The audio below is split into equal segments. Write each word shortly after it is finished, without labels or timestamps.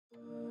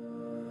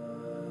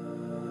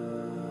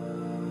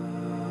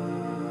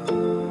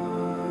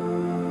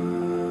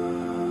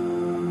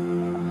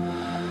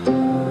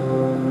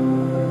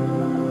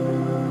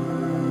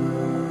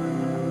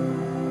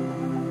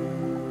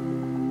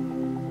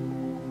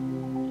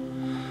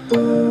Shelby,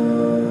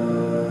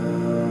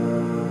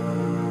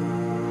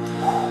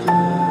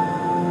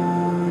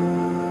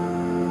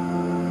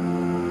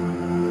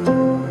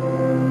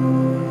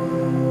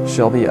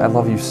 I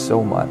love you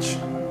so much.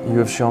 You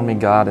have shown me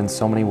God in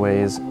so many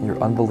ways.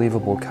 Your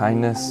unbelievable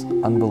kindness,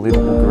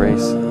 unbelievable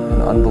grace,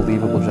 and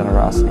unbelievable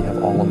generosity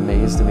have all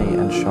amazed me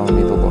and shown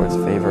me the Lord's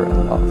favor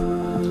and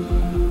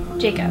love.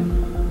 Jacob,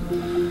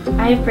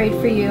 I have prayed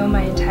for you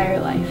my entire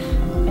life,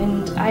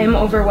 and I am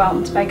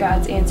overwhelmed by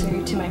God's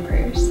answer to my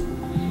prayers.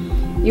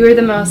 You are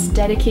the most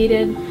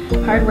dedicated,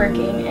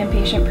 hardworking, and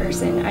patient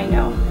person I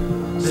know.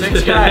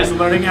 6 guys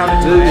learning how to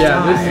do it.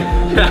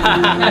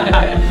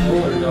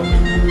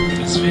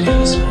 This video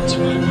is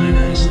sponsored by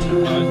Miners.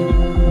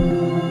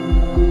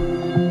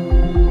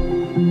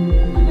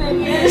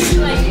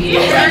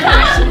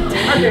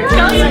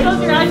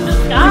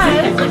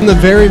 From the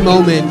very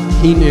moment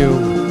he knew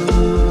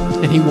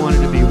and he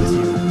wanted to be with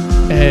you.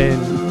 And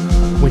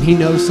when he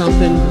knows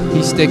something,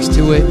 he sticks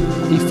to it,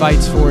 he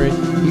fights for it,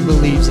 he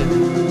believes in it.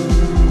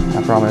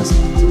 I promise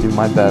to do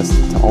my best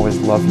to always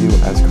love you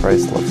as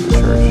Christ loves the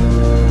church.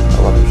 I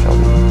love you,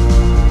 Shelby.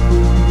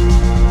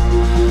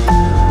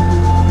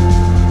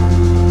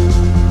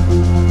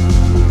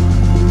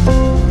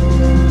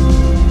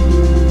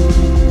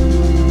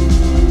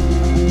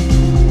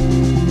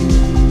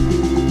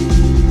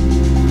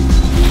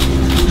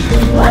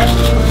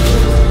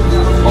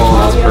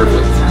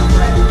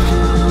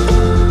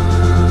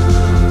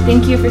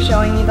 Thank you for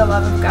showing me the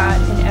love of God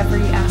in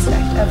every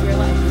aspect of your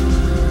life.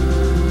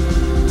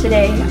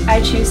 Today,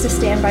 I choose to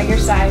stand by your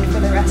side for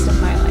the rest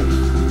of my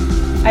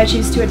life. I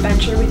choose to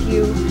adventure with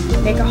you,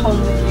 make a home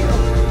with you.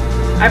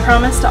 I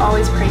promise to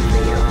always pray for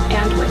you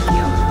and with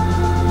you.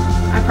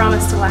 I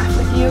promise to laugh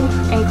with you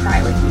and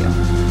cry with you.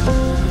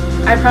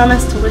 I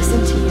promise to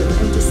listen to you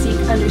and to seek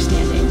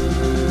understanding.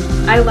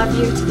 I love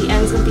you to the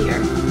ends of the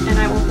earth, and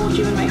I will hold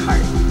you in my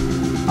heart,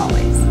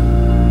 always.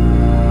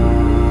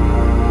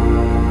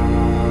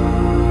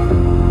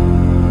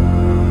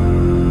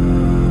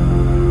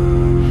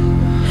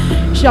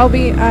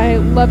 Shelby, I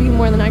love you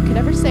more than I could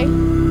ever say,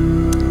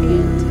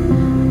 and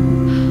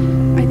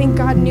I think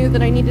God knew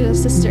that I needed a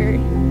sister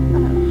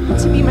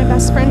to be my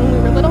best friend when we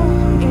were little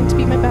and to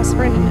be my best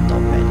friend in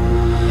adulthood,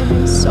 and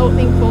I'm so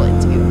thankful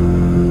it's you.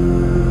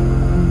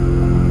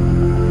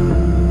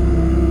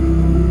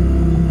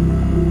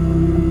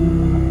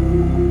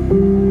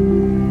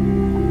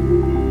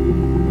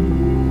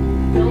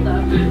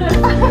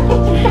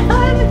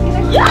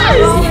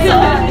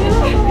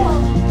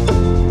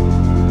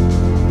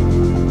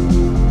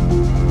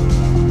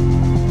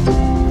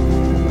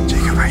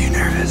 Jacob, are you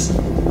nervous?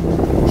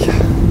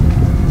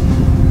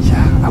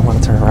 Yeah, I want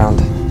to turn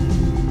around.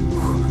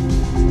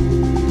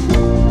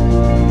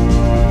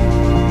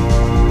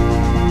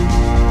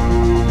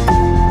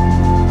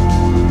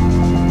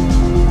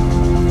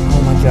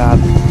 Oh my God.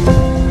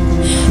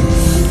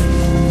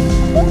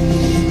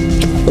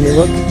 Let me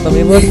look, let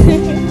me look.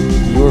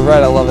 You were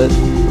right, I love it.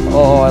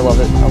 Oh, I love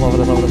it, I love it,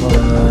 I love it, I love it.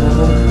 I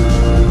love it.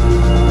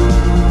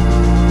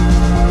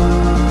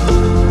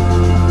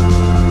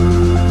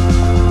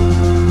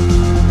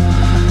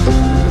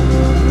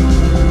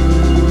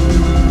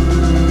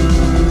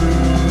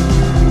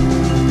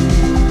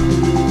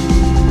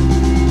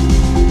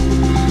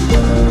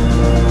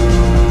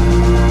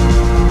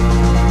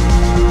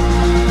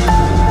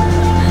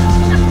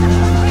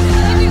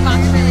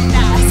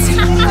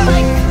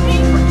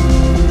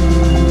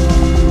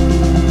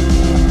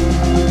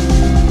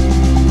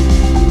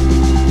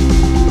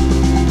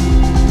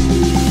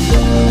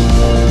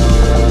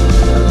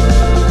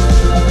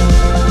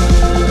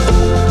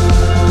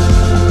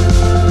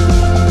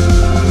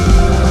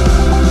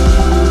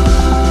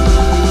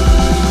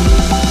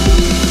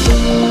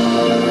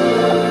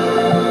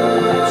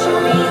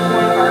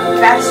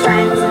 Best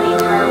friends in the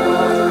entire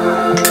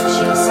world.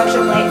 She's such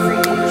a light for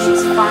you.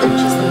 She's fun.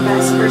 She's the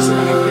best person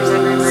that enters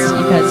every room.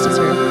 You guys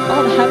deserve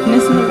all the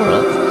happiness in the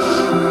world.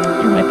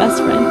 You're my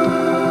best friend,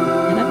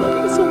 and I love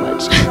you so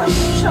much. I love you,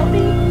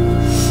 Shelby.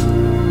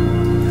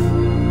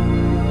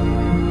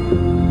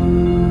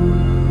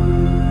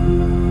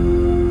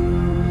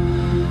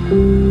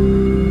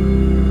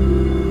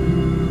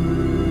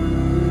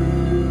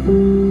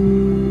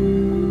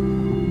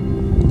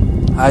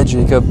 I,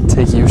 Jacob,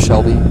 take you,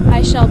 Shelby,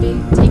 I, Shelby,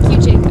 take you,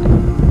 Jacob,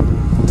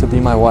 to be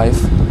my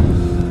wife,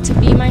 to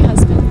be my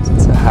husband,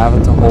 to have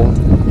and to hold,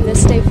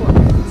 this day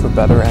forward, for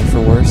better and for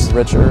worse,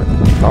 richer,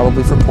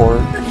 probably for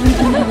poorer,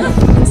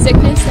 in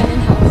sickness and in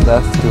health.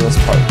 death do us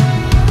part.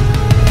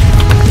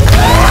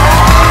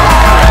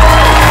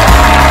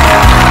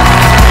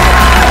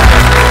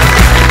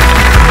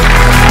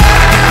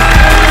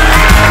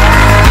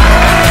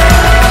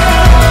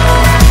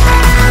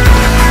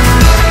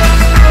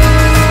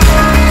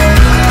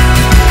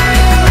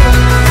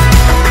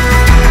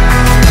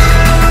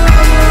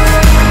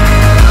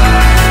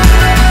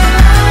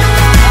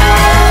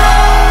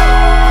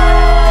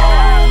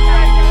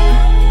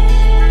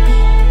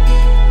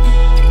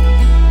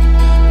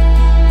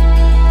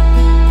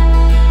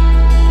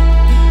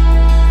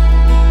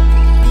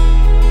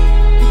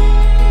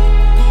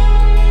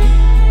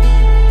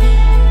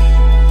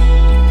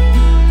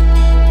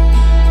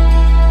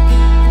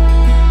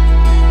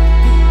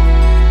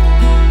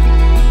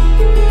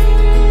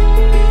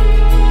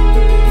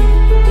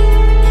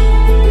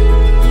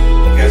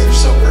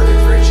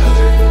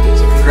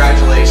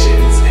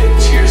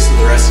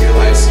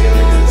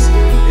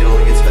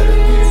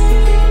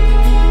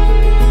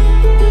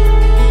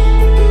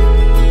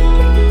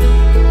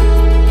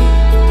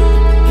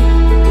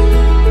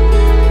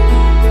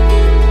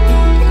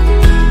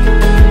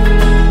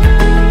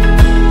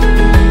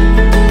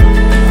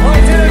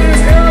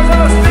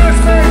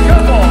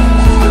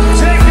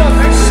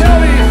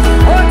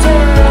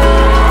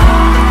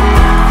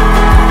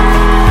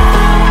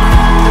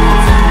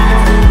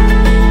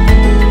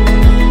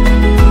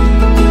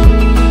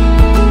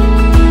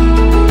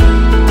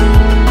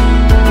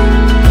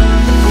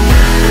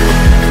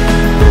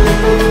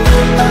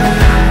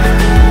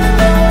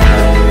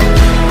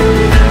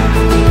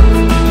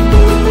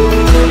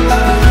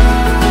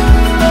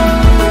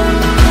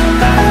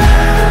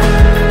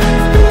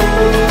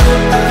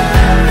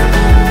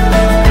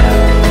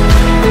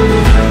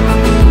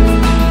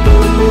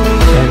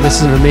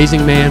 is an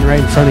amazing man right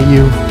in front of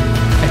you,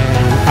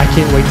 and I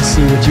can't wait to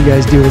see what you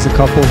guys do as a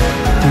couple.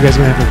 You guys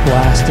are going to have a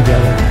blast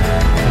together.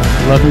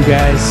 I love you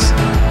guys,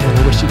 and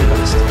I wish you the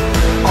best.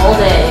 All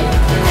day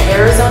in the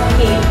Arizona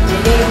heat,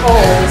 digging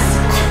holes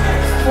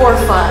for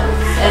fun,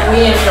 and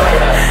we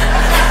enjoyed it.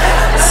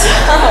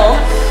 So,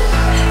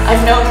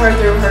 I've known her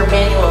through her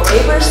manual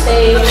labor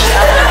stage.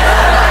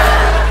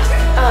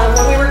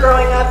 When we were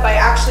growing up, I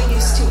actually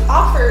used to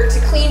offer to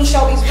clean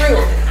Shelby's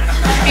room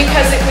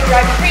because it would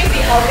drive me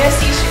crazy how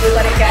messy she would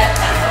let it get.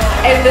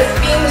 And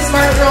being the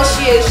smart girl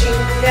she is, she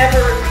never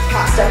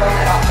passed up on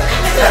that offer.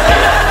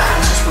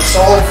 This is for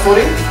solid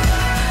footing,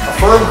 a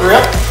firm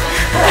grip,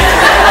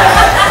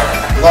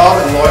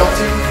 love and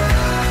loyalty,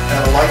 and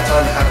a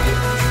lifetime happiness.